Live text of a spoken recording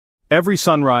Every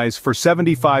sunrise for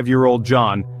 75-year-old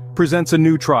John presents a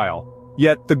new trial.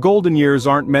 Yet, the golden years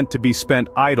aren't meant to be spent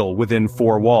idle within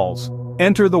four walls.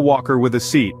 Enter the walker with a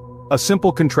seat, a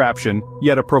simple contraption,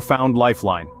 yet a profound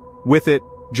lifeline. With it,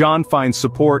 John finds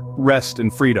support, rest,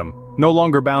 and freedom. No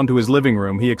longer bound to his living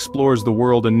room, he explores the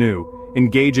world anew,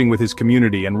 engaging with his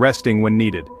community and resting when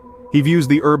needed. He views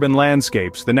the urban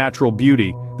landscapes, the natural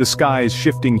beauty, the sky's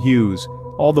shifting hues,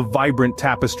 all the vibrant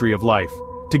tapestry of life.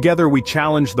 Together we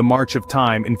challenge the march of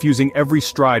time, infusing every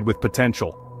stride with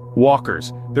potential.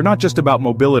 Walkers, they're not just about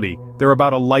mobility, they're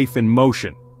about a life in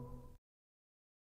motion.